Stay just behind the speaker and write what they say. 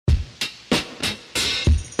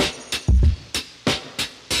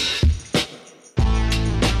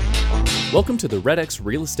Welcome to the REDX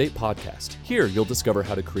Real Estate Podcast. Here, you'll discover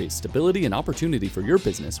how to create stability and opportunity for your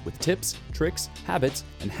business with tips, tricks, habits,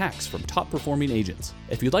 and hacks from top-performing agents.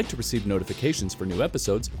 If you'd like to receive notifications for new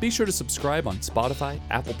episodes, be sure to subscribe on Spotify,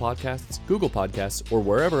 Apple Podcasts, Google Podcasts, or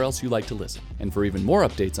wherever else you like to listen. And for even more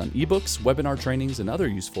updates on ebooks, webinar trainings, and other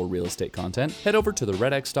useful real estate content, head over to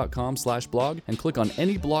theredx.com/blog and click on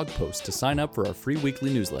any blog post to sign up for our free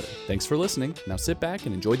weekly newsletter. Thanks for listening. Now sit back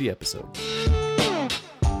and enjoy the episode.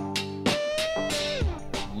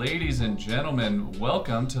 Ladies and gentlemen,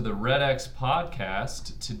 welcome to the REDX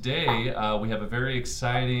podcast. Today, we have a very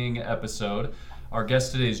exciting episode. Our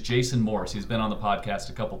guest today is Jason Morris. He's been on the podcast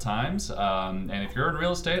a couple times, and if you're in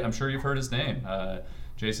real estate, I'm sure you've heard his name.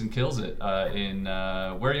 Jason kills it.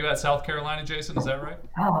 Where are you at, South Carolina, Jason? Is that right?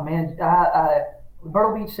 Oh, man.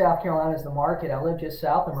 Myrtle Beach, South Carolina is the market. I live just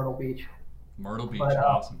south of Myrtle Beach. Myrtle Beach,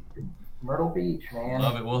 awesome. Myrtle Beach, man.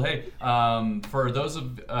 Love it. Well, hey, for those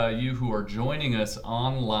of you who are joining us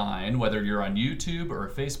online, whether you're on YouTube or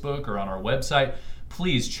Facebook or on our website,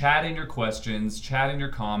 please chat in your questions, chat in your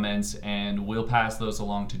comments, and we'll pass those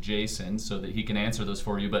along to Jason so that he can answer those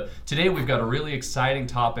for you. But today we've got a really exciting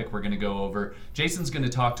topic we're going to go over. Jason's going to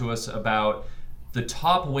talk to us about the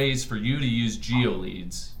top ways for you to use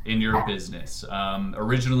GeoLeads in your business.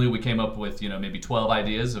 Originally, we came up with maybe 12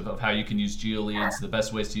 ideas of how you can use GeoLeads, the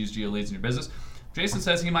best ways to use GeoLeads in your business. Jason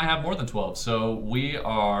says he might have more than 12, so we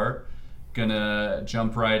are gonna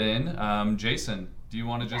jump right in. Jason, do you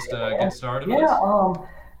want to just get started? Yeah.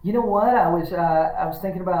 You know what? I was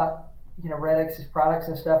thinking about REDX's products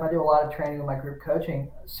and stuff. I do a lot of training with my group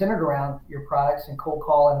coaching centered around your products and cold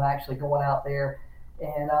calling and actually going out there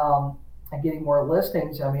and getting more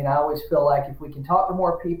listings. I mean, I always feel like if we can talk to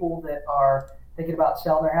more people that are thinking about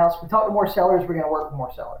selling their house, we talk to more sellers, we're going to work with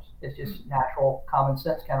more sellers. It's just natural, common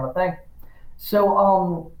sense kind of a thing.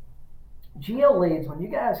 So GeoLeads, when you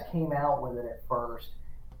guys came out with it at first,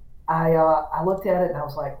 I looked at it and I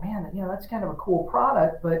was like, man, that's kind of a cool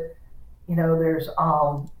product, but there's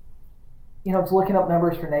it's looking up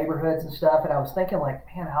numbers for neighborhoods and stuff, and I was thinking like,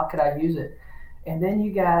 man, how could I use it? And then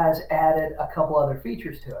you guys added a couple other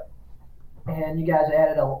features to it. And you guys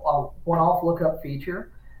added a one-off lookup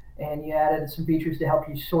feature, and you added some features to help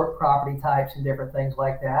you sort property types and different things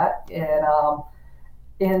like that.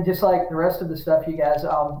 And just like the rest of the stuff you guys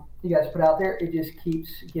put out there, it just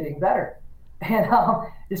keeps getting better, and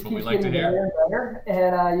just keeps getting better and better.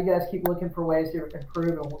 And you guys keep looking for ways to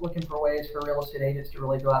improve and looking for ways for real estate agents to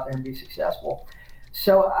really go out there and be successful.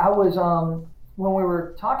 So I was when we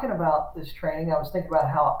were talking about this training, I was thinking about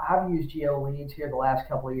how I've used GeoLeads here the last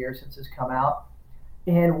couple of years since it's come out,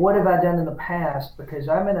 and what have I done in the past? Because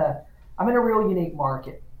I'm in a real unique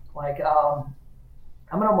market. Like I'm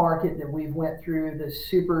in a market that we've went through the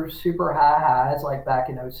super high highs, like back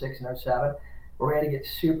in 06 and 07, where we had to get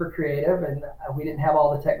super creative, and we didn't have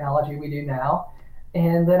all the technology we do now.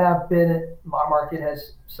 And then my market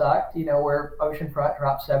has sucked, where oceanfront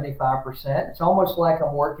dropped 75%. It's almost like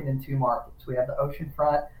I'm working in two markets. We have the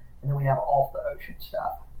oceanfront, and then we have off the ocean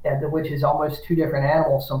stuff, which is almost two different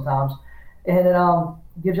animals sometimes. And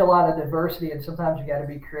it gives you a lot of diversity, and sometimes you got to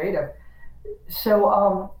be creative.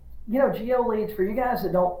 So, GeoLeads, for you guys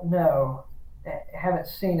that don't know, haven't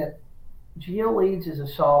seen it, GeoLeads is a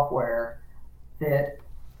software that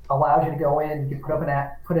allows you to go in. You can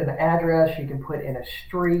put in an address. You can put in a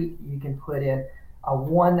street. You can put in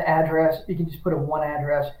one address. You can just put in one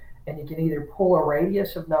address, and you can either pull a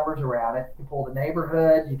radius of numbers around it. You can pull the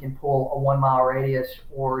neighborhood. You can pull a 1 mile radius,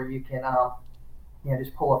 or you can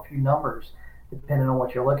just pull a few numbers depending on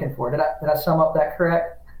what you're looking for. Did I sum up that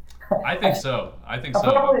correct? I think so. I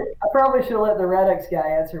probably should have let the REDX guy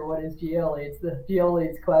answer what is GeoLeads, the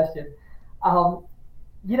GeoLeads question.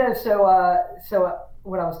 So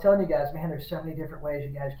what I was telling you guys, man, there's so many different ways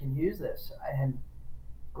you guys can use this, and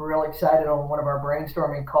we're really excited on one of our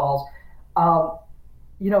brainstorming calls.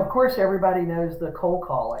 Of course, everybody knows the cold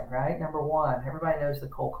calling, right? Number one, everybody knows the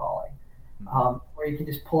cold calling, where you can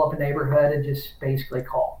just pull up a neighborhood and just basically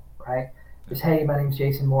call, right? Just, hey, my name's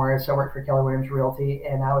Jason Morris. I work for Keller Williams Realty,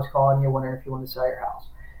 and I was calling you, wondering if you want to sell your house.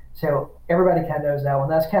 So everybody kind of knows that one.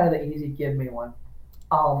 That's kind of the easy give me one.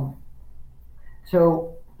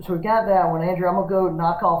 So we've got that one. Andrew, I'm going to go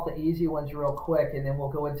knock off the easy ones real quick, and then we'll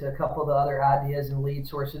go into a couple of the other ideas and lead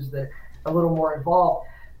sources that are a little more involved.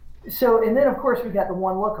 So, and then of course we've got the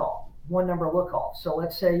one number look off. So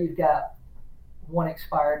let's say you've got one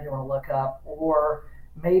expired you want to look up, or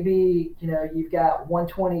maybe, you've got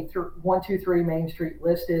 123 Main Street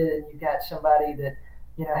listed, and you've got somebody that,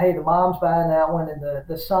 hey, the mom's buying that one, and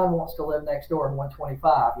the son wants to live next door in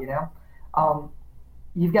 125,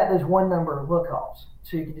 you've got those one number lookups.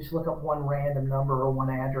 So you can just look up one random number or one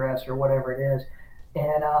address or whatever it is.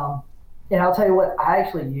 And I'll tell you what, I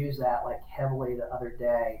actually use that like heavily the other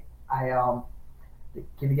day. To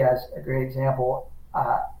give you guys a great example,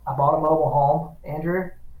 I bought a mobile home, Andrew.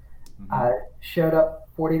 I showed up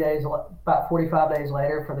 40 days, about 45 days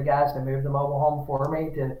later for the guys to move the mobile home for me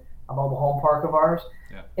to a mobile home park of ours.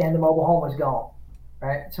 Yeah. And the mobile home was gone,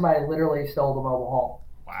 right? Somebody literally stole the mobile home.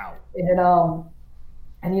 Wow.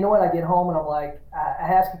 And you know what? I get home and I'm like,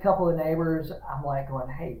 I ask a couple of neighbors. I'm like going,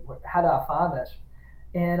 hey, how do I find this?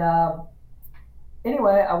 And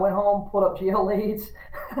anyway, I went home, pulled up GeoLeads,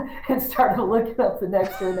 and started looking up the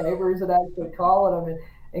next door neighbors and actually calling them.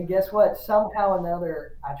 And guess what? Somehow or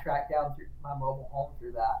another, I tracked down through my mobile home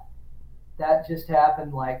through that. That just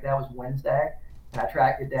happened like that was Wednesday, and I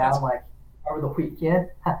tracked it down like over the weekend.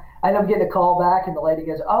 I ended up getting a call back, and the lady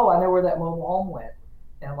goes, "Oh, I know where that mobile home went."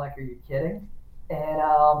 And I'm like, "Are you kidding?" And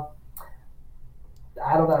I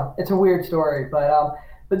don't know. It's a weird story, but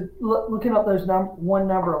looking up those one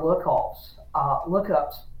number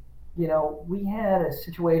lookups, you know, we had a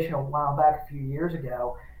situation a while back, a few years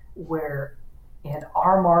ago, where in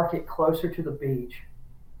our market closer to the beach,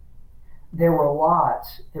 there were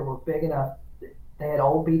lots that were big enough. They had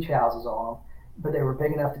old beach houses on them, but they were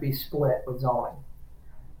big enough to be split with zoning.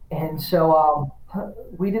 And so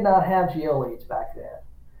we did not have GeoLeads back then,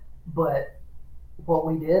 but what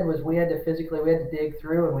we did was we had to dig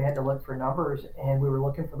through and we had to look for numbers, and we were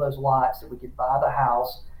looking for those lots that we could buy the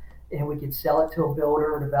house and we could sell it to a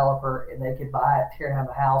builder or developer, and they could buy it, tear down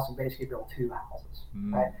the house, and basically build two houses,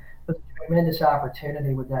 right? But tremendous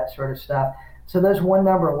opportunity with that sort of stuff. So those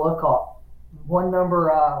one-off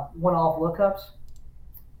lookups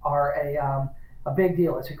are a big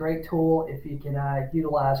deal. It's a great tool if you can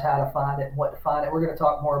utilize how to find it and what to find it. We're going to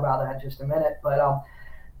talk more about that in just a minute, but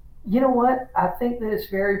you know what? I think that it's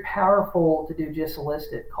very powerful to do just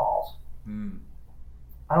listed calls.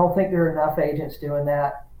 I don't think there are enough agents doing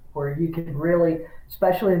that where you can really,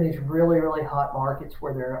 especially in these really, really hot markets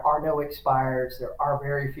where there are no expires, there are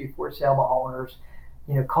very few for sale by owners,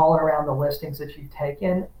 you know, calling around the listings that you've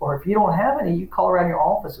taken, or if you don't have any, you call around your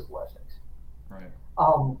office's listings. Right.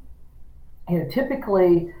 You know,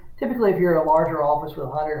 typically if you're a larger office with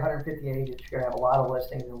 100, 150 agents, you're going to have a lot of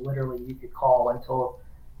listings, and literally you could call until,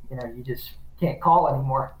 you know, you just can't call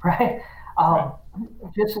anymore, right?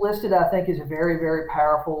 Just listed, I think, is a very, very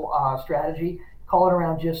powerful strategy. Calling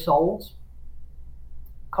around just solds,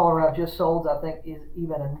 I think, is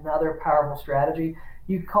even another powerful strategy.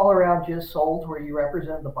 You can call around just solds where you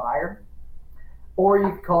represent the buyer, or you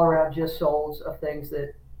can call around just solds of things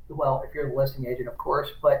that, well, if you're the listing agent, of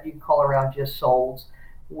course, but you can call around just solds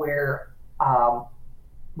where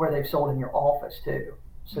they've sold in your office too.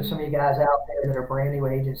 So some of you guys out there that are brand new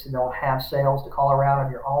agents and don't have sales to call around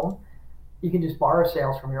on your own, you can just borrow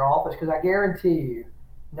sales from your office, because I guarantee you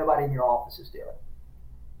nobody in your office is doing it.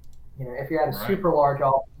 You know, if you're at a super large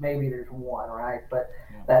office, maybe there's one, right? But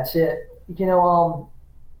that's it. You know,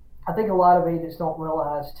 I think a lot of agents don't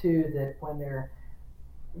realize too that when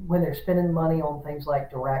they're spending money on things like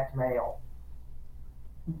direct mail,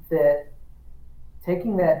 that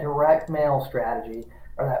taking that direct mail strategy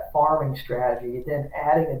or that farming strategy, then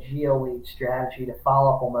adding a GeoLead strategy to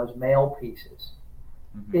follow up on those mail pieces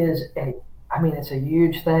is it's a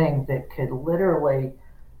huge thing that could literally,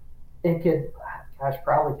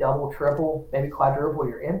 probably double, triple, maybe quadruple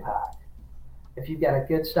your impact. If you've got a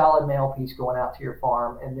good solid mail piece going out to your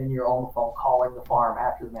farm, and then you're on the phone calling the farm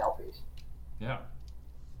after the mail piece. Yeah.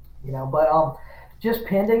 You know, but just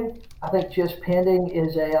pending, I think just pending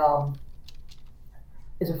is a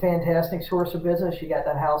fantastic source of business. You got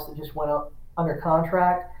that house that just went up under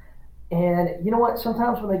contract, and you know what?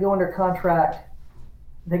 Sometimes when they go under contract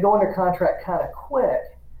kind of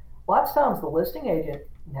quick. Lots of times the listing agent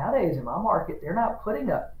nowadays in my market, they're not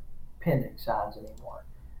putting up pending signs anymore.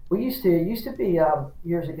 We used to be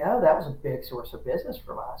years ago. That was a big source of business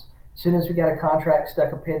from us. As soon as we got a contract,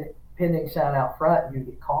 stuck a pending sign out front, you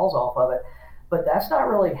get calls off of it. But that's not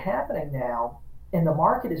really happening now, and the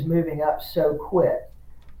market is moving up so quick.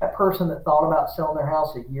 That person that thought about selling their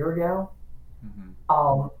house a year ago,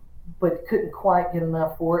 but couldn't quite get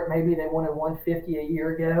enough for it. Maybe they wanted 150 a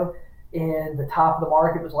year ago, and the top of the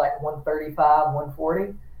market was like 135,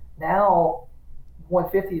 140. Now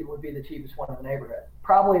 150 would be the cheapest one in the neighborhood,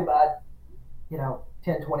 probably by, you know,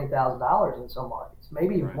 $10,000-$20,000 in some markets,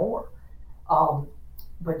 maybe even more.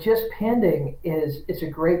 But just pending it's a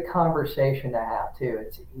great conversation to have too.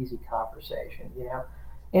 It's an easy conversation, you know.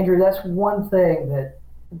 Andrew, that's one thing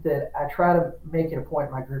that I try to make it a point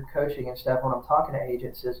in my group coaching and stuff when I'm talking to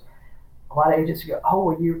agents is a lot of agents go, "Oh,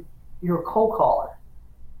 well, you're a cold caller."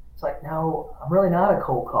 It's like, no, I'm really not a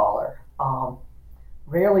cold caller.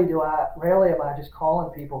 Rarely am I just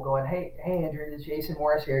calling people going, hey, Andrew, this is Jason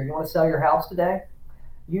Morris here. Do you want to sell your house today?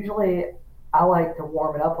 Usually I like to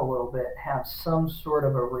warm it up a little bit, have some sort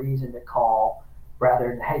of a reason to call rather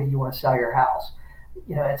than, hey, do you want to sell your house?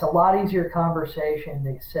 It's a lot easier conversation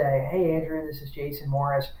to say, hey, Andrew, this is Jason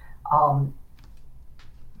Morris. Um,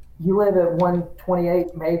 you live at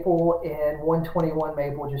 128 Maple and 121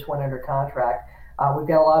 Maple just went under contract. We've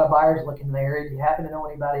got a lot of buyers looking in the area. Do you happen to know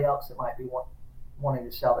anybody else that might be wanting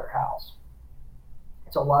to sell their house?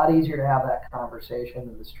 It's a lot easier to have that conversation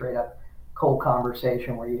than the straight up cold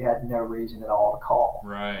conversation where you had no reason at all to call.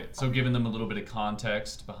 Right. So giving them a little bit of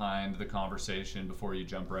context behind the conversation before you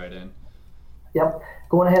jump right in. Yep.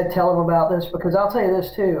 Going ahead and tell them about this, because I'll tell you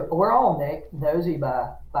this too. We're all nosy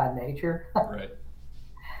by nature. Right.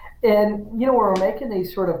 And, when we're making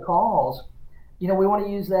these sort of calls, we want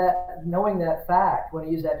to use that, knowing that fact, we want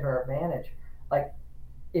to use that to our advantage. Like,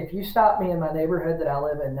 if you stop me in my neighborhood that I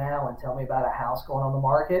live in now and tell me about a house going on the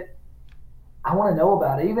market, I want to know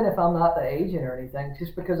about it, even if I'm not the agent or anything,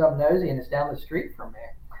 just because I'm nosy and it's down the street from me.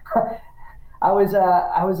 I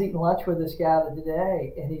was eating lunch with this guy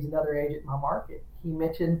today, and he's another agent in my market. He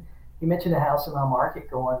mentioned a house in my market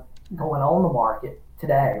going on the market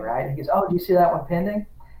today, right? He goes, "Oh, do you see that one pending?"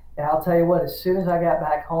 And I'll tell you what, as soon as I got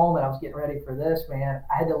back home and I was getting ready for this, man,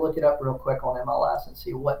 I had to look it up real quick on MLS and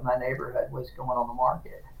see what in my neighborhood was going on the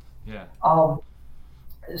market. Yeah.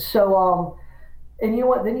 And you know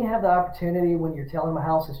what? Then you have the opportunity when you're telling them a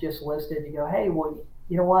house is just listed, you go, hey, well,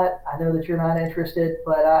 you know what? I know that you're not interested,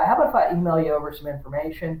 but how about if I email you over some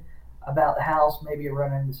information about the house? Maybe you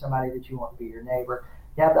run into somebody that you want to be your neighbor.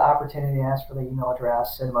 You have the opportunity to ask for the email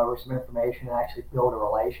address, send them over some information, and actually build a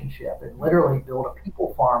relationship and literally build a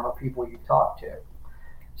people farm of people you talk to.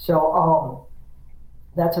 So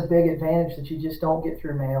that's a big advantage that you just don't get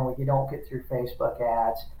through mail. You don't get through Facebook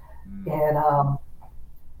ads. And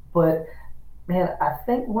but man, I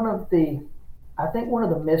think one of the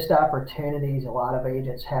missed opportunities a lot of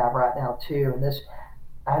agents have right now too, and this,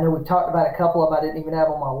 I know we talked about a couple of them I didn't even have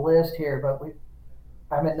on my list here, but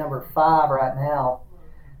I'm at number 5 right now.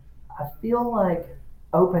 I feel like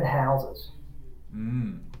open houses.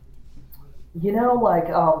 Like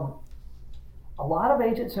a lot of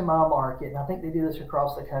agents in my market, and I think they do this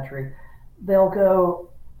across the country, they'll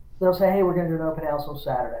say, hey, we're going to do an open house on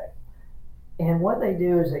Saturday. And what they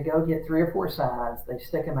do is they go get 3 or 4 signs, they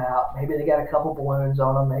stick them out. Maybe they got a couple balloons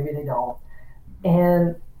on them, maybe they don't.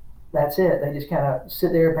 And that's it. They just kind of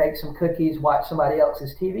sit there, bake some cookies, watch somebody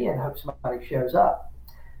else's TV, and hope somebody shows up.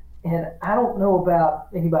 And I don't know about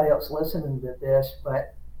anybody else listening to this,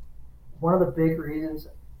 but one of the big reasons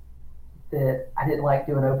that I didn't like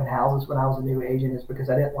doing open houses when I was a new agent is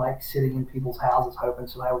because I didn't like sitting in people's houses hoping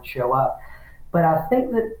somebody would show up. But I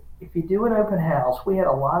think that if you do an open house, we had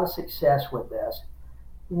a lot of success with this,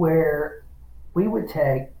 where we would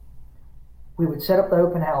set up the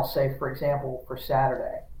open house, say, for example, for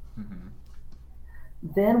Saturday.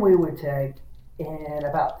 Then we would take, and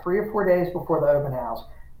about 3 or 4 days before the open house,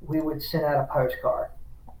 we would send out a postcard.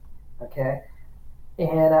 Okay.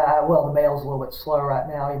 And the mail's a little bit slow right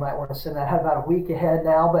now. You might want to send that out about a week ahead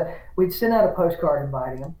now, but we'd send out a postcard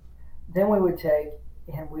inviting them. Then we would take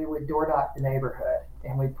and we would door knock the neighborhood,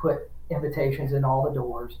 and we'd put invitations in all the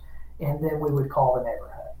doors, and then we would call the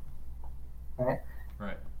neighborhood.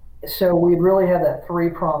 Right. So we'd really have that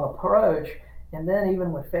 3-prong approach. And then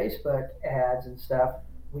even with Facebook ads and stuff,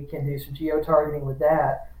 we can do some geo-targeting with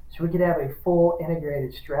that. So we could have a full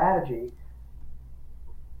integrated strategy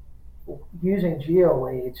using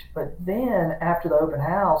GeoLeads. But then after the open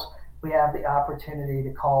house, we have the opportunity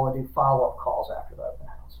to call and do follow-up calls after the open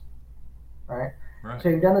house. Right. So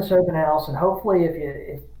you've done this open house, and hopefully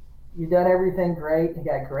if you've done everything great, you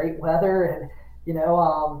got great weather, and you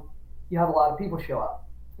have a lot of people show up.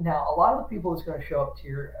 Now, a lot of the people that's going to show up to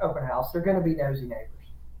your open house, they're going to be nosy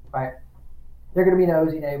neighbors, right? They're going to be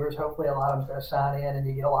nosy neighbors. Hopefully a lot of them's going to sign in, and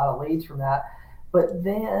you get a lot of leads from that. But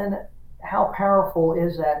then how powerful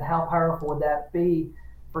is that, and how powerful would that be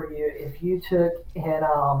for you if you took and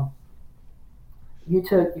you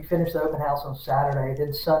finished the open house on Saturday,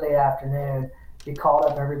 then Sunday afternoon, you called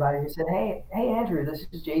up everybody and you said, hey Andrew, this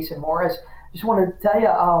is Jason Morris. Just wanted to tell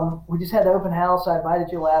you, we just had the open house. I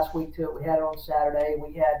invited you last week to it. We had it on Saturday.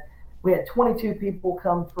 We had 22 people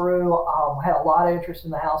come through. We had a lot of interest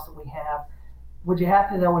in the house that we have. Would you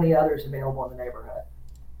happen to know any others available in the neighborhood?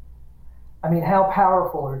 I mean, how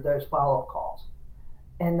powerful are those follow-up calls?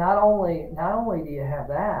 And not only do you have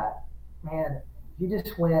that, man, you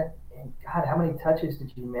just went, and God, how many touches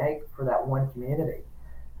did you make for that one community?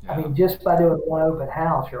 Yeah. I mean, just by doing one open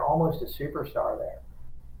house, you're almost a superstar there.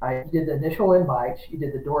 You did the initial invites, you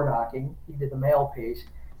did the door knocking, you did the mail piece,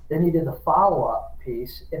 then you did the follow up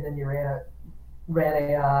piece, and then you ran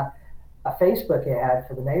a Facebook ad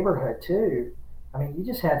for the neighborhood too. I mean, you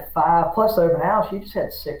just had 5 plus the open house. You just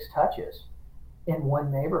had 6 touches in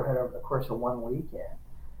one neighborhood over the course of one weekend.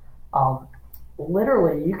 Um,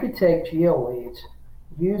 Literally, you could take GeoLeads,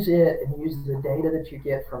 use it, and use the data that you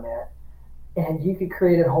get from it, and you could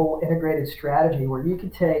create a whole integrated strategy where you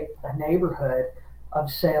could take a neighborhood of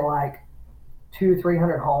say like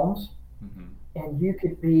 200-300 homes, Mm-hmm. and you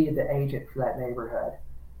could be the agent for that neighborhood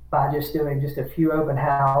by just doing just a few open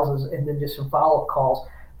houses and then just some follow-up calls,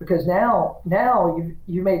 because now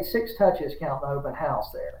you made 6 touches counting the open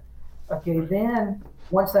house there. Okay, then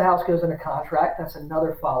once the house goes into contract, that's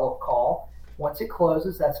another follow-up call. Once it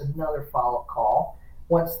closes, that's another follow-up call.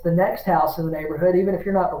 Once the next house in the neighborhood, even if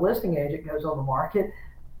you're not the listing agent, goes on the market,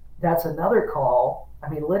 that's another call. I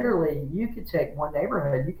mean, literally, you could take one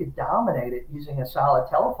neighborhood, you could dominate it using a solid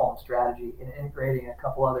telephone strategy and integrating a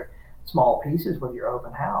couple other small pieces with your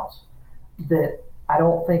open house that I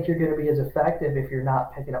don't think you're going to be as effective if you're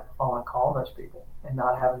not picking up the phone and calling those people and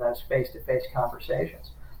not having those face-to-face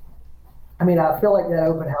conversations. I mean, I feel like that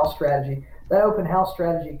open house strategy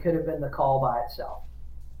could have been the call by itself.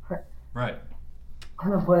 Right.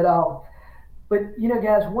 But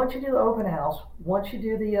guys, once you do the open house, once you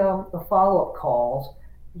do the follow-up calls,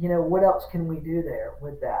 what else can we do there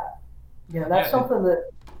with that? That's something that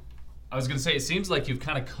I was going to say, it seems like you've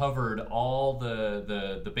kind of covered all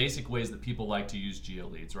the basic ways that people like to use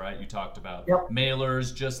GeoLeads, right? You talked about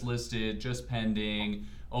mailers, just listed, just pending,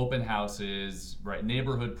 open houses, right?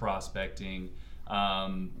 Neighborhood prospecting.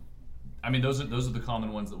 I mean, those are the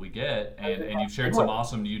common ones that we get, and you've shared some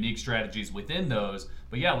awesome, unique strategies within those.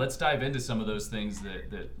 But yeah, let's dive into some of those things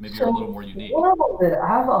that maybe are a little more unique. One of them that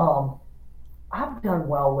I've done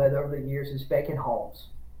well with over the years is vacant homes.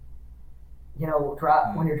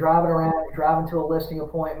 When you're driving around, you're driving to a listing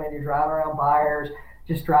appointment, you're driving around buyers,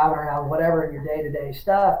 just driving around whatever in your day-to-day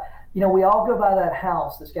stuff. We all go by that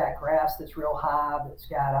house that's got grass that's real high, that's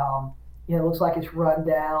got looks like it's run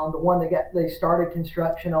down. The one that they started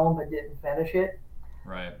construction on but didn't finish it.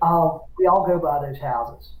 Right. We all go by those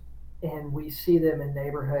houses, and we see them in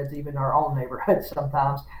neighborhoods, even our own neighborhoods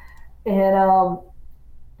sometimes. And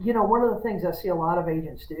one of the things I see a lot of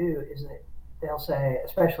agents do is that they'll say,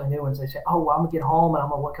 especially new ones, they say, "Oh, well, I'm gonna get home and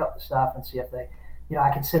I'm gonna look up the stuff and see if they,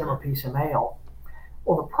 I can send them a piece of mail."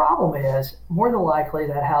 Well, the problem is, more than likely,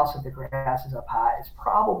 that house if the grass is up high, it's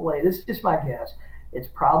probably, this is just my guess, it's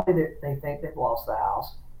probably that they think they've lost the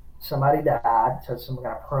house. Somebody died, so someone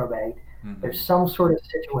got probate. Mm-hmm. There's some sort of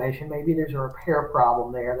situation. Maybe there's a repair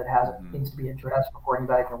problem there that needs to be addressed before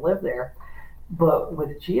anybody can live there. But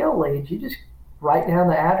with GeoLeads, you just write down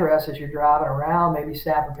the address as you're driving around, maybe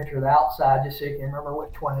snap a picture of the outside just so you can remember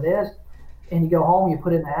which one it is. And you go home, you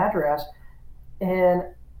put in the address, and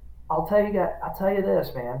I'll tell you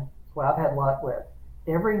this, man, what I've had luck with.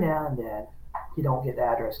 Every now and then, you don't get the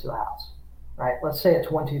address to the house, right? Let's say it's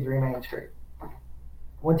 123 Main Street.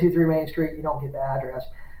 123 Main Street, you don't get the address.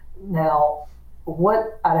 Now,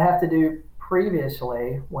 what I'd have to do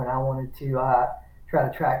previously when I wanted to try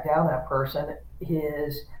to track down that person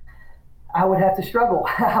is I would have to struggle.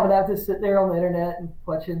 I would have to sit there on the internet and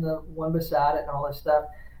punch in the one beside it and all this stuff.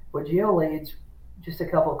 With GeoLeads, just a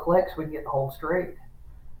couple of clicks, we can get the whole street.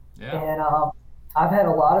 Yeah. And I've had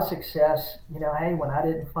a lot of success. Hey, when I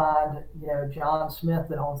didn't find, John Smith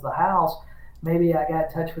that owns the house, maybe I got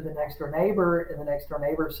in touch with the next door neighbor, and the next door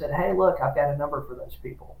neighbor said, "Hey, look, I've got a number for those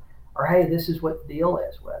people," or "Hey, this is what the deal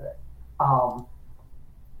is with it.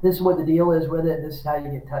 This is what the deal is with it. And this is how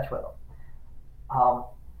you get in touch with them."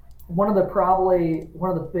 One of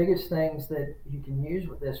the biggest things that you can use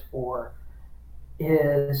with this for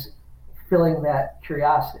is filling that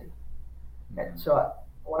curiosity. And so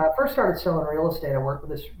when I first started selling real estate, I worked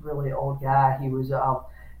with this really old guy. He was a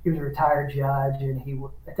retired judge, and he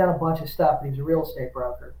had done a bunch of stuff, and he was a real estate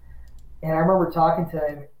broker. And I remember talking to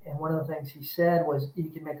him, and one of the things he said was,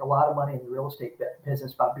 you can make a lot of money in the real estate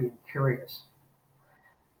business by being curious.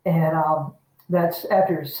 And that's,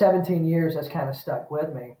 after 17 years, that's kind of stuck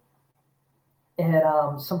with me.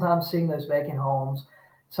 And sometimes seeing those vacant homes,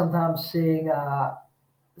 sometimes seeing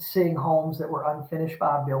homes that were unfinished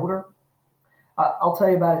by a builder. I'll tell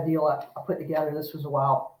you about a deal I put together. This was a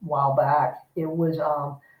while back. It was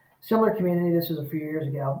similar community. This was a few years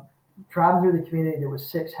ago. Driving through the community, there was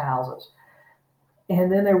 6 houses,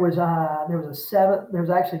 and then there was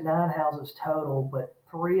actually 9 houses total, but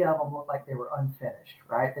 3 of them looked like they were unfinished.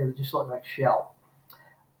 Right? They just looked like shell.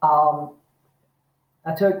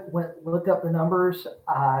 I looked up the numbers,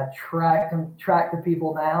 tracked the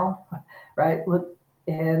people down, right?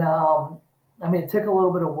 And I mean, it took a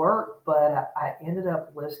little bit of work, but I ended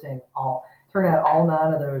up listing all. Turned out all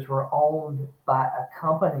 9 of those were owned by a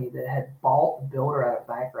company that had bought the builder out of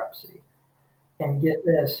bankruptcy. And get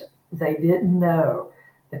this, they didn't know.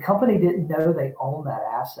 The company didn't know they owned that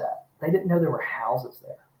asset. They didn't know there were houses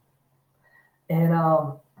there. And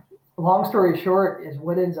long story short is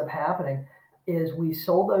what ends up happening is we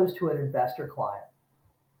sold those to an investor client,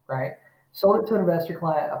 right? Sold it to an investor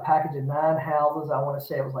client, a package of 9 houses. I want to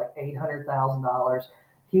say it was like $800,000.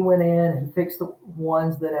 He went in, he fixed the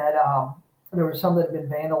ones that had, there were some that had been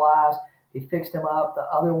vandalized. He fixed them up. The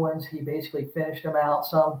other ones, he basically finished them out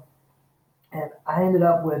some. And I ended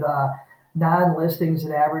up with 9 listings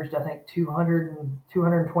that averaged, I think, $225,000,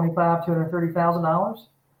 $230,000.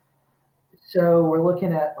 So we're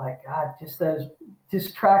looking at like, God, just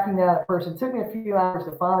tracking that person. It took me a few hours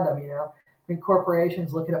to find them, I mean,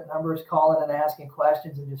 corporations looking up numbers, calling and asking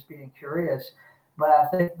questions and just being curious. But I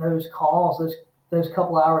think those calls, those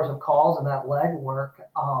couple hours of calls and that legwork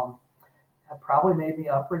have probably made me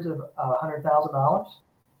upwards of $100,000.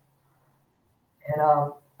 And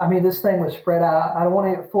I mean, this thing was spread out. I don't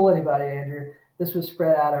want to fool anybody, Andrew. This was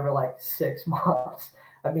spread out over like 6 months.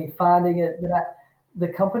 I mean, finding it, the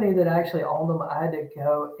company that actually owned them, I had to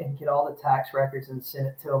go and get all the tax records and send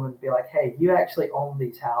it to them and be like, hey, you actually own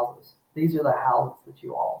these houses. These are the houses that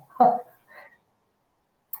you own.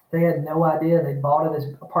 They had no idea. They bought it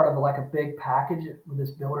as a part of like a big package with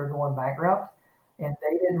this builder going bankrupt, and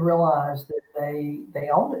they didn't realize that they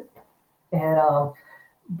owned it. And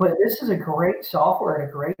but this is a great software and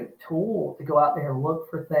a great tool to go out there and look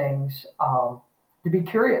for things, to be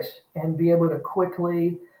curious and be able to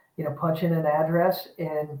quickly, punch in an address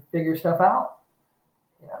and figure stuff out.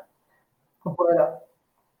 Yeah. But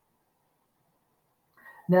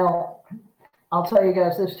now I'll tell you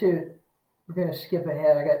guys this too. We're going to skip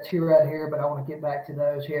ahead. I got 2 right here, but I want to get back to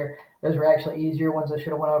those here. Those are actually easier ones I should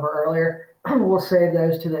have went over earlier. We'll save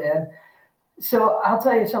those to the end. So I'll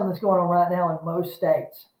tell you something that's going on right now in most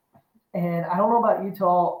states. And I don't know about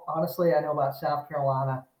Utah. Honestly, I know about South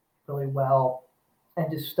Carolina really well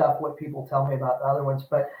and just what people tell me about the other ones.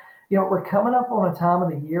 But, we're coming up on a time of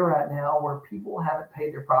the year right now where people haven't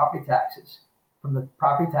paid their property taxes from the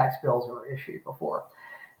property tax bills that were issued before.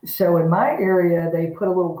 So in my area, they put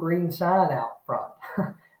a little green sign out front.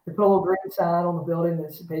 They put a little green sign on the building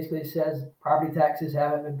that basically says property taxes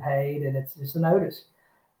haven't been paid, and it's just a notice.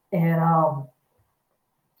 And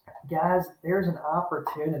guys, there's an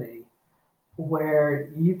opportunity where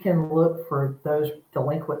you can look for those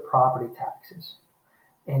delinquent property taxes,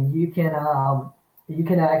 and you can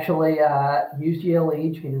actually use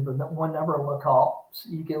GeoLeads. You can use the one number to look up.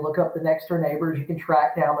 You can look up the next door neighbors. You can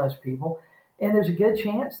track down those people. And there's a good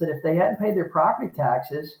chance that if they hadn't paid their property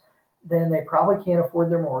taxes, then they probably can't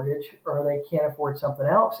afford their mortgage or they can't afford something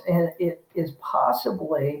else. And it is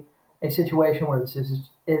possibly a situation where this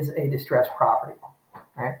is a distressed property,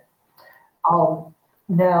 right?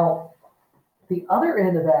 Now, the other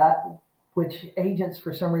end of that, which agents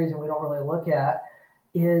for some reason we don't really look at,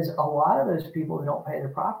 is a lot of those people who don't pay their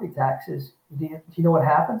property taxes. Do you know what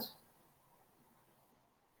happens?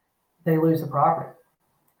 They lose the property.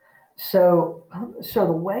 So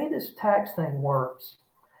the way this tax thing works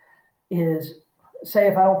is, say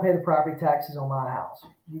if I don't pay the property taxes on my house,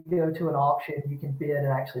 you go to an auction, you can bid and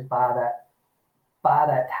actually buy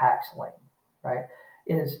that tax lien, right?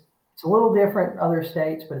 It's a little different in other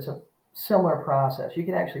states, but it's a similar process. You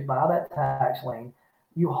can actually buy that tax lien,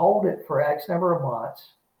 you hold it for X number of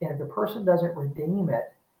months, and if the person doesn't redeem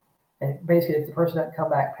it, and basically if the person doesn't come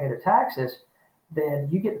back and pay their taxes, then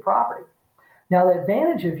you get the property. Now, the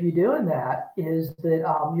advantage of you doing that is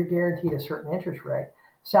that you're guaranteed a certain interest rate.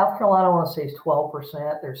 South Carolina, I want to say, is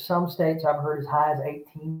 12%. There's some states I've heard as high as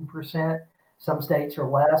 18%. Some states are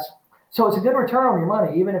less. So it's a good return on your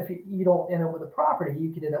money. Even if you don't end up with a property,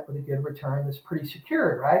 you could end up with a good return that's pretty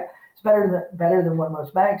secured, right? It's better than what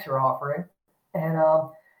most banks are offering. And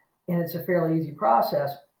it's a fairly easy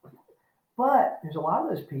process. But there's a lot of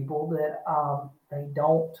those people that they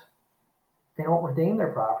don't redeem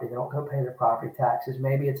their property. They don't go pay their property taxes.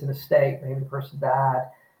 Maybe it's an estate. Maybe the person died.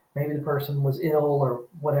 Maybe the person was ill or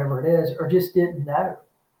whatever it is, or just didn't know,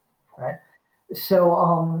 right?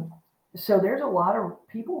 So there's a lot of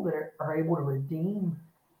people that are able to redeem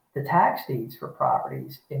the tax deeds for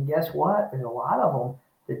properties. And guess what? There's a lot of them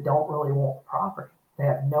that don't really want the property. They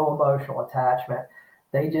have no emotional attachment.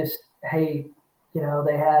 They just, hey, they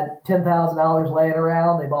had $10,000 laying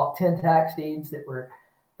around. They bought 10 tax deeds that were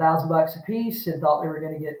 $1,000 a piece and thought they were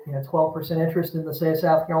going to get 12% interest in the state of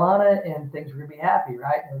South Carolina, and things were going to be happy,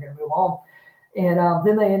 right? And they're going to move on. And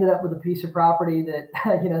then they ended up with a piece of property that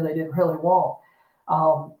they didn't really want.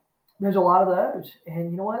 Um, there's a lot of those.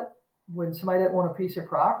 And you know what? When somebody doesn't want a piece of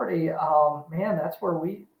property, man, that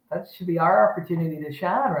should be our opportunity to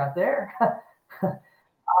shine right there.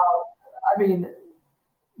 I mean,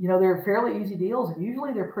 they're fairly easy deals, and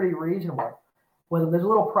usually they're pretty reasonable. Whether there's a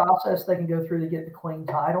little process they can go through to get the clean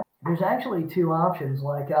title. There's actually two options.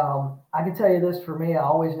 Like, I can tell you this for me, I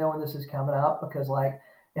always know when this is coming up because, like,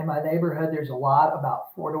 in my neighborhood, there's a lot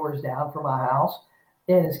about 4 doors down from my house,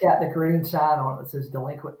 and it's got the green sign on it that says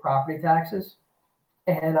delinquent property taxes.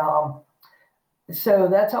 And so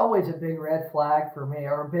that's always a big red flag for me,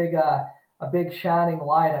 or a big shining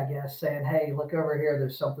light, I guess, saying, "Hey, look over here.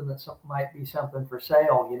 There's something that might be something for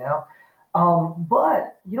sale."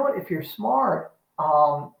 But you know what? If you're smart,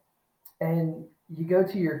 and you go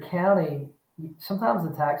to your county, sometimes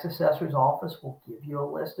the tax assessor's office will give you a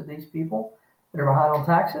list of these people that are behind on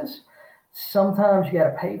taxes. Sometimes you got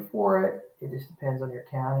to pay for it. It just depends on your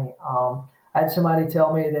county. I had somebody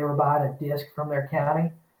tell me they were buying a disc from their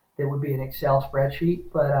county that would be an Excel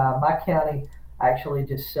spreadsheet, but my county actually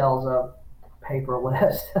just sells a paper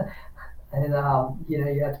list, and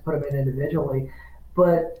you have to put them in individually.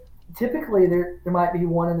 But typically, there might be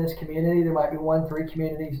one in this community. There might be one 3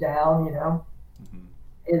 communities down. Mm-hmm.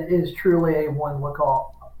 It is truly a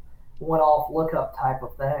one-off lookup type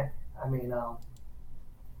of thing. I mean,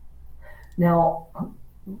 now,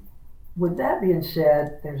 with that being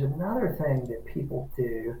said, there's another thing that people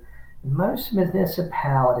do. Most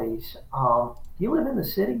municipalities, you live in the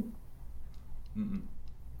city, Mm-hmm.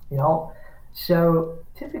 So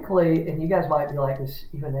typically, and you guys might be like this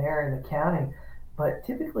even there in the county, but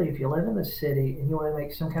typically, if you live in the city and you want to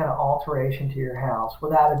make some kind of alteration to your house,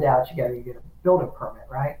 without a doubt, you got to get a building permit,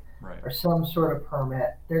 right? Right. Or some sort of permit.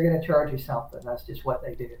 They're going to charge you something. That's just what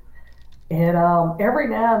they do. And every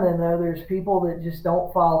now and then, though, there's people that just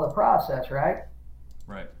don't follow the process, right?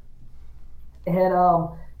 Right. And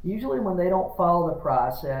usually, when they don't follow the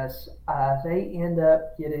process, they end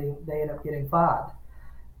up getting fined.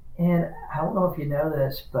 And I don't know if you know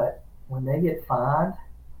this, but when they get fined,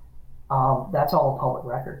 that's all public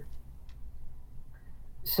record.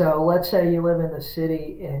 So let's say you live in the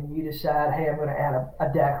city and you decide, hey, I'm going to add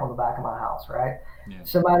a deck on the back of my house, right? Yeah.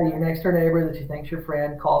 Somebody, your next door neighbor that you think's your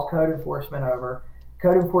friend, calls code enforcement over.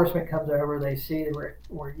 Code enforcement comes over, they see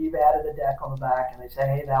where you've added a deck on the back, and they say,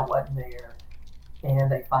 hey, that wasn't there,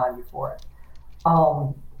 and they fine you for it.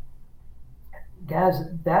 Guys,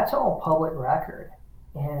 that's all public record,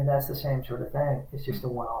 and that's the same sort of thing. It's just a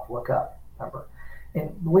one-off lookup number.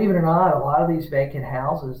 And believe it or not, a lot of these vacant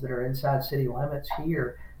houses that are inside city limits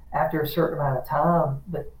here, after a certain amount of time,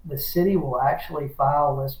 the city will actually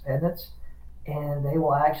file list pendants, and they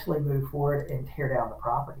will actually move forward and tear down the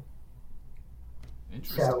property.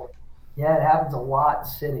 Interesting. So, yeah, it happens a lot in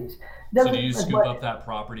cities. So do you scoop up that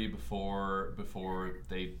property before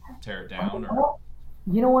they tear it down? Or? Well,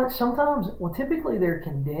 you know what? Sometimes, typically they're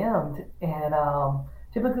condemned, and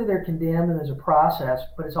there's a process,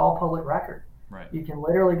 but it's all public record. Right. You can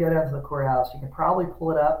literally go down to the courthouse. You can probably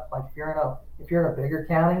pull it up. Like if you're in a bigger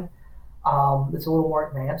county, that's a little more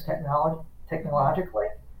advanced technologically,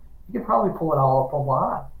 you can probably pull it all up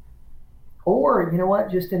online. Or you know what?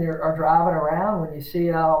 Just in your driving around,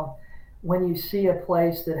 when you see a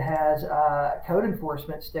place that has a code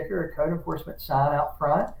enforcement sticker, a code enforcement sign out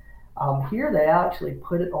front, here they actually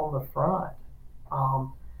put it on the front.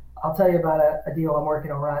 I'll tell you about a deal I'm working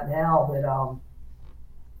on right now that.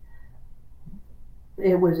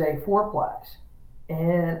 It was a fourplex,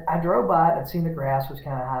 and I drove by it. I'd seen the grass was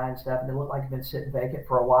kind of high and stuff, and it looked like it'd been sitting vacant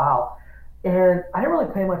for a while. And I didn't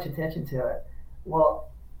really pay much attention to it. Well,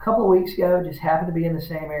 a couple of weeks ago, just happened to be in the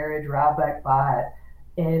same area, drive back by it,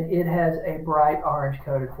 and it has a bright orange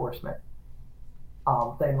code enforcement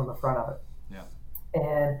thing on the front of it. Yeah.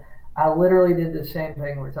 And I literally did the same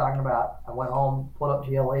thing we were talking about. I went home, pulled up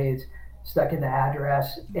GeoLeads, stuck in the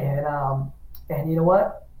address, and you know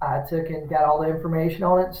what? I took and got all the information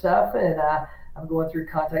on it and stuff, and I'm going through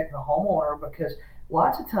contacting the homeowner because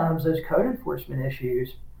lots of times those code enforcement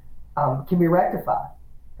issues can be rectified,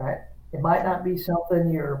 right? It might not be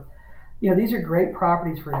something these are great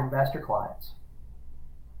properties for your investor clients.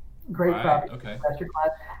 Great properties for investor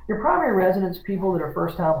clients. Your primary residence, people that are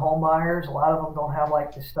first-time home buyers, a lot of them don't have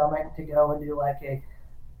like the stomach to go and do like a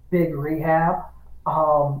big rehab,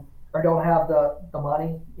 or don't have the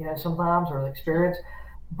money, sometimes, or the experience.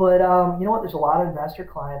 But you know what? There's a lot of investor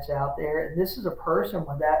clients out there, and this is a person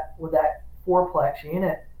with that fourplex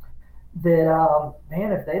unit that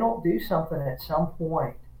man, if they don't do something at some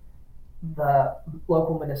point, the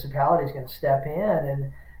local municipality is going to step in,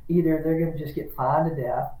 and either they're going to just get fined to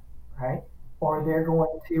death, right, or they're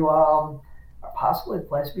going to possibly the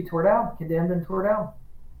place to be tore down, condemned and tore down.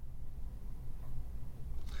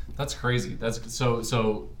 That's crazy. That's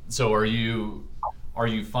so are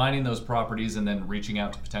you finding those properties and then reaching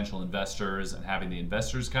out to potential investors and having the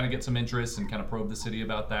investors kind of get some interest and kind of probe the city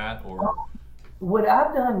about that, or What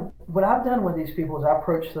I've done with these people is I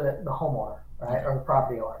approach the homeowner, right, okay. or the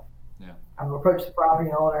property owner. Yeah. I'm going to approach the property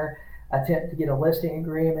owner, attempt to get a listing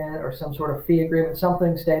agreement or some sort of fee agreement,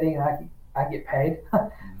 something stating I get paid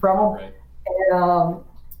from them. Right.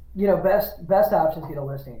 And best option is get a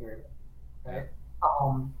listing agreement, right?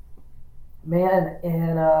 Man,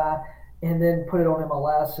 and then put it on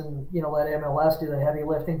MLS and let MLS do the heavy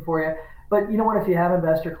lifting for you. But you know what? If you have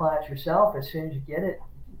investor clients yourself, as soon as you get it,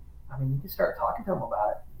 I mean, you can start talking to them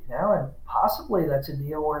about it, and possibly that's a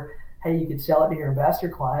deal where, hey, you could sell it to your investor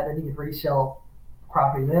client, then you could resell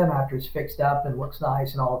property to them after it's fixed up and looks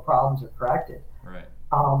nice and all the problems are corrected. Right.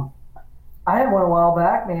 I had one a while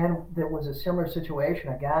back, man, that was a similar situation.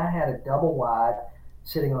 A guy had a double wide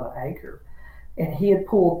sitting on an acre, and he had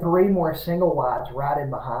pulled 3 more single wides right in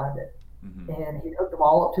behind it. Mm-hmm. And he hooked them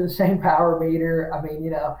all up to the same power meter. I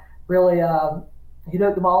mean, really, he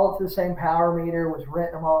hooked them all up to the same power meter, was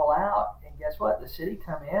renting them all out. And guess what? The city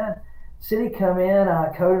come in,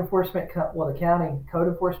 code enforcement, the county code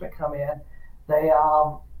enforcement come in. They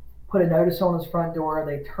put a notice on his front door.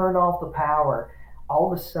 They turned off the power. All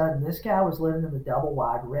of a sudden, this guy was living in the double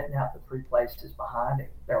wide, renting out the 3 places behind him.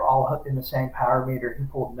 They're all hooked in the same power meter. He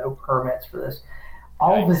pulled no permits for this.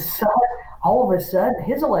 All of a sudden,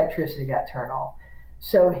 his electricity got turned off.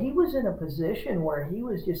 So he was in a position where he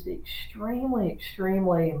was just extremely,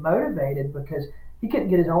 extremely motivated because he couldn't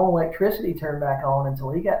get his own electricity turned back on until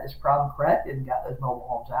he got this problem corrected and got those mobile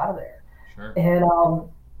homes out of there. Sure.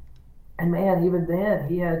 And man, even then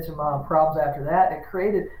he had some problems after that. It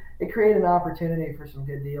created an opportunity for some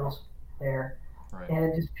good deals there. Right.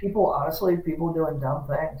 And just people doing dumb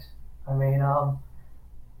things. I mean,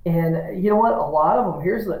 and you know what? A lot of them.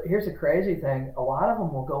 Here's the crazy thing. A lot of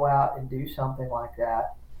them will go out and do something like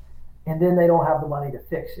that, and then they don't have the money to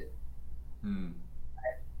fix it. Mm.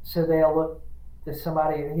 So they'll look to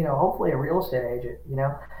somebody, hopefully a real estate agent,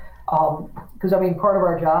 because I mean, part of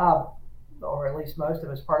our job, or at least most of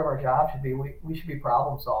us, part of our job should be we should be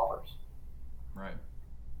problem solvers. Right.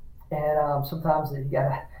 And sometimes you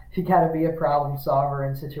gotta be a problem solver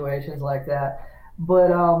in situations like that. But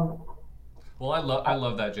well, I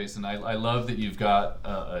love that, Jason. I love that you've got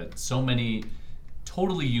so many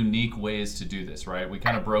totally unique ways to do this, right? We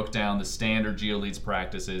kind of broke down the standard GeoLeads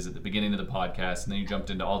practices at the beginning of the podcast, and then you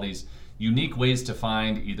jumped into all these unique ways to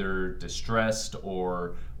find either distressed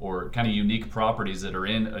or kind of unique properties that are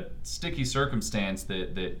in a sticky circumstance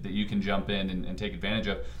that you can jump in and take advantage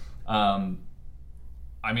of.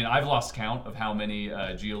 I mean, I've lost count of how many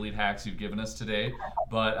GeoLead hacks you've given us today,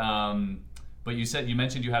 but you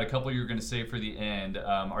mentioned you had a couple you were going to save for the end.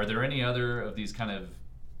 Are there any other of these kind of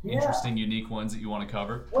interesting, unique ones that you want to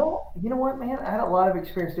cover? Well, you know what, man? I had a lot of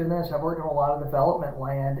experience doing this. I've worked on a lot of development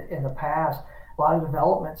land in the past, a lot of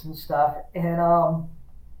developments and stuff. And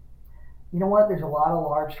you know what? There's a lot of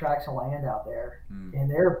large tracts of land out there, and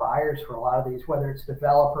there are buyers for a lot of these, whether it's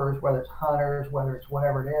developers, whether it's hunters, whether it's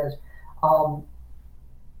whatever it is.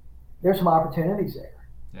 There's some opportunities there.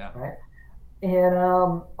 Yeah. Right. And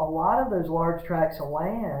a lot of those large tracts of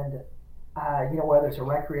land, whether it's a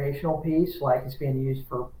recreational piece, like it's being used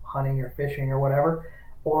for hunting or fishing or whatever,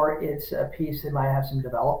 or it's a piece that might have some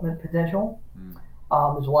development potential.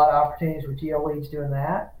 There's a lot of opportunities with GeoLeads doing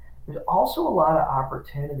that. There's also a lot of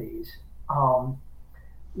opportunities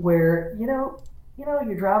where,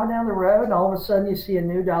 you're driving down the road and all of a sudden you see a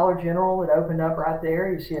new Dollar General that opened up right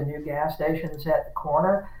there. You see a new gas station that's at the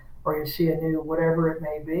corner, or you see a new whatever it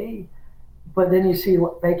may be. But then you see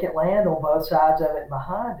vacant land on both sides of it and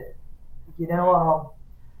behind it.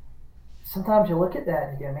 Sometimes you look at that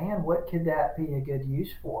and you go, man, what could that be a good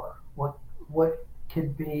use for? What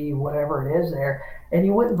could be whatever it is there? And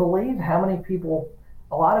you wouldn't believe how many people,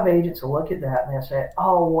 a lot of agents will look at that and they'll say,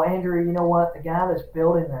 oh, well, Andrew, you know what? The guy that's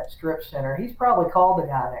building that strip center, he's probably called the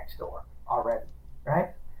guy next door already, right?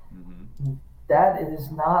 Mm-hmm. That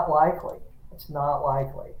is not likely. It's not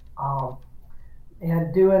likely.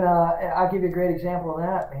 And I'll give you a great example of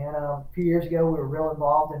that, man. A few years ago, we were real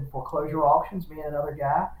involved in foreclosure auctions, me and another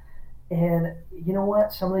guy. And you know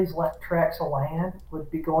what? Some of these tracts of land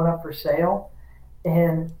would be going up for sale.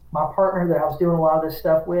 And my partner that I was doing a lot of this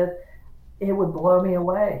stuff with, it would blow me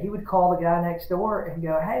away. He would call the guy next door and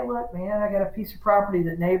go, hey, look, man, I got a piece of property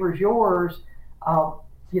that neighbors yours. Do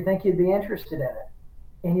you think you'd be interested in it?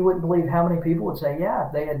 And you wouldn't believe how many people would say,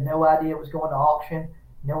 yeah. They had no idea it was going to auction,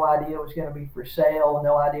 no idea it was going to be for sale,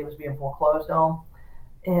 no idea it was being foreclosed on.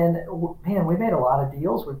 And man, we made a lot of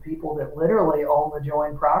deals with people that literally own the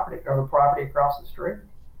joint property or the property across the street.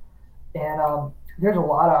 And there's a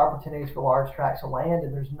lot of opportunities for large tracts of land,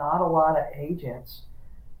 and there's not a lot of agents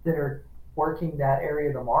that are working that area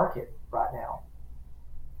of the market right now.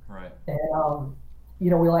 Right. And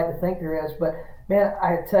we like to think there is, but man,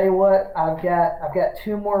 I tell you what, I've got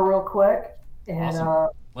two more real quick, and awesome.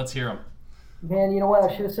 Let's hear them. Man, you know what?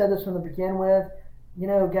 I should have said this from the begin with.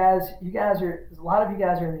 Guys, a lot of you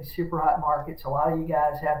guys are in these super hot markets. A lot of you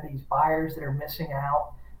guys have these buyers that are missing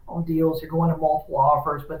out on deals. They're going to multiple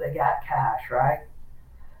offers, but they got cash, right?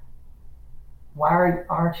 Why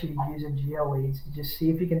aren't you using GeoLeads to just see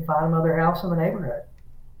if you can find another house in the neighborhood?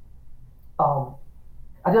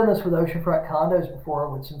 I've done this with oceanfront condos before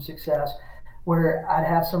with some success, where I'd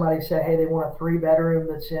have somebody say, hey, they want a 3-bedroom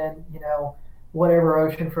that's in, whatever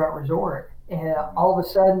oceanfront resort. And all of a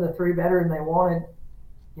sudden the 3-bedroom they wanted,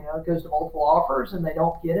 it goes to multiple offers and they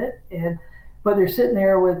don't get it. But they're sitting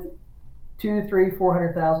there with $200,000, $300,000,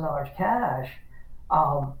 $400,000 cash.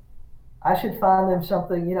 I should find them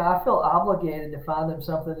something, I feel obligated to find them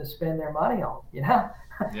something to spend their money on, Yeah.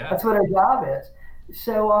 That's what our job is.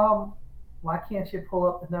 So why can't you pull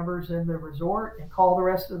up the numbers in the resort and call the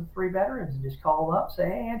rest of the 3 bedrooms and just call them up, say,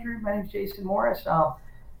 hey, Andrew, my name's Jason Morris. Got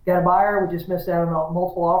a buyer. We just missed out on a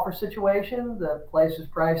multiple offer situation. The place was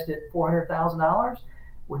priced at $400,000.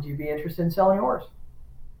 Would you be interested in selling yours?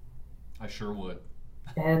 I sure would.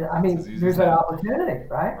 And I mean, there's that opportunity,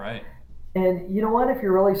 right? Right. And you know what? If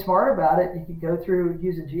you're really smart about it, you could go through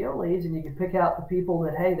using GeoLeads and you could pick out the people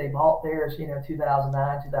that, hey, they bought theirs,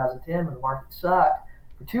 2009, 2010 when the market sucked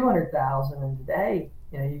for $200,000, and today,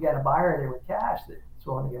 you got a buyer there with cash that's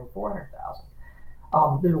willing to give them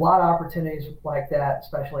 $400,000. There's a lot of opportunities like that,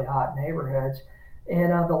 especially hot neighborhoods.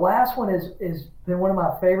 And the last one is been one of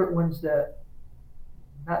my favorite ones to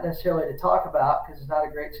not necessarily to talk about because it's not a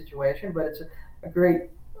great situation, but it's a great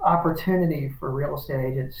opportunity for real estate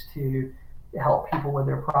agents to help people with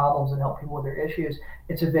their problems and help people with their issues.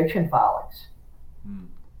 It's eviction filings.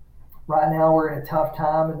 Right now we're in a tough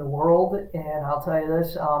time in the world, and I'll tell you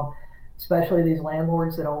this, especially these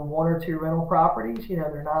landlords that own 1 or 2 rental properties,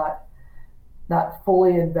 they're not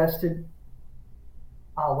fully invested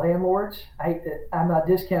landlords. I'm not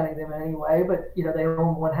discounting them in any way, but they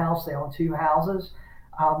own 1 house, they own 2 houses.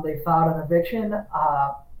 They filed an eviction.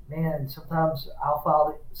 Man, sometimes I'll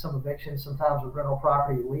file some evictions sometimes with rental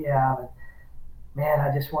property we have, and man,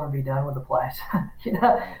 I just want to be done with the place.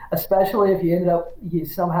 Especially if you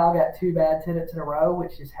somehow got 2 bad tenants in a row,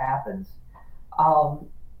 which just happens. You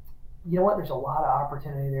know what? There's a lot of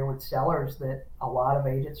opportunity there with sellers that a lot of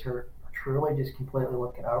agents are truly just completely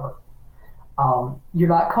looking over. You're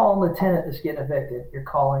not calling the tenant that's getting evicted. You're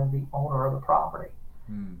calling the owner of the property.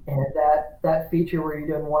 And that feature where you're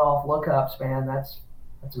doing one-off lookups, man, that's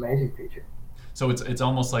an amazing feature. So it's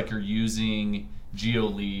almost like you're using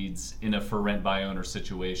GeoLeads in a for rent by owner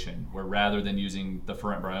situation, where rather than using the for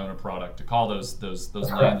rent by owner product to call those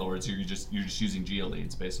landlords, you're just using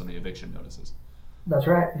GeoLeads based on the eviction notices. That's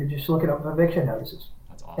right. You're just looking up eviction notices.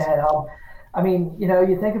 That's awesome. And I mean,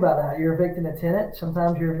 you think about that. You're evicting a tenant.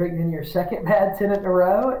 Sometimes you're evicting your second bad tenant in a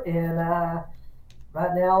row, and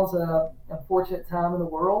right now is a unfortunate time in the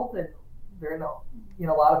world, and there are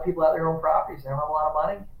a lot of people out there on properties. They don't have a lot of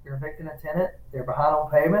money. You're evicting a tenant. They're behind on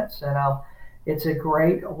payments, and it's a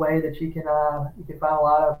great way that you can find a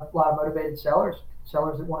lot of motivated sellers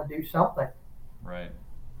that want to do something. Right.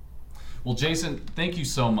 Well, Jason, thank you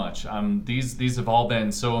so much. These have all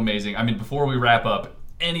been so amazing. I mean, before we wrap up,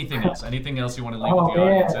 anything else you want to leave with the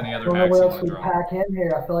audience? Any other hacks you want to drop? Pack in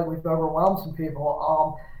here. I feel like we've overwhelmed some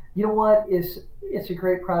people. You know what? It's a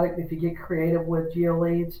great product if you get creative with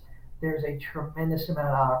GeoLeads. There's a tremendous amount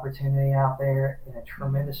of opportunity out there, and a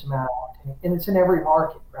tremendous amount of opportunity, and it's in every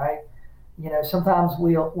market, right? Sometimes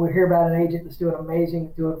we'll hear about an agent that's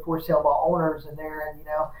doing for sale by owners, and they're in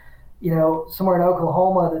somewhere in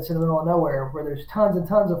Oklahoma that's in the middle of nowhere where there's tons and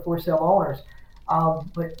tons of for sale owners.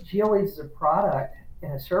 But GeoLeads is a product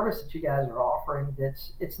and a service that you guys are offering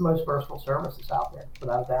it's the most versatile service that's out there,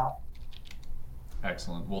 without a doubt.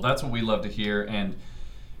 Excellent. Well, that's what we love to hear. And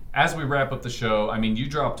as we wrap up the show, I mean, you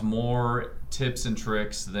dropped more tips and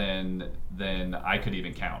tricks than I could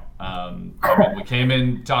even count. I mean, we came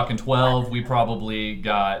in talking 12. We probably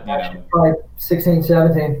got, like 16,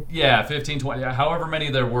 17. Yeah, 15, 20, however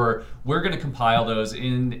many there were. We're going to compile those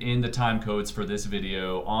in the time codes for this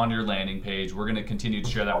video on your landing page. We're going to continue to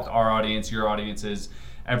share that with our audience, your audiences,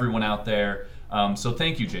 everyone out there. So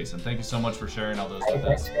thank you, Jason. Thank you so much for sharing all those with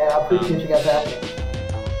us. Yeah, I appreciate you guys asking.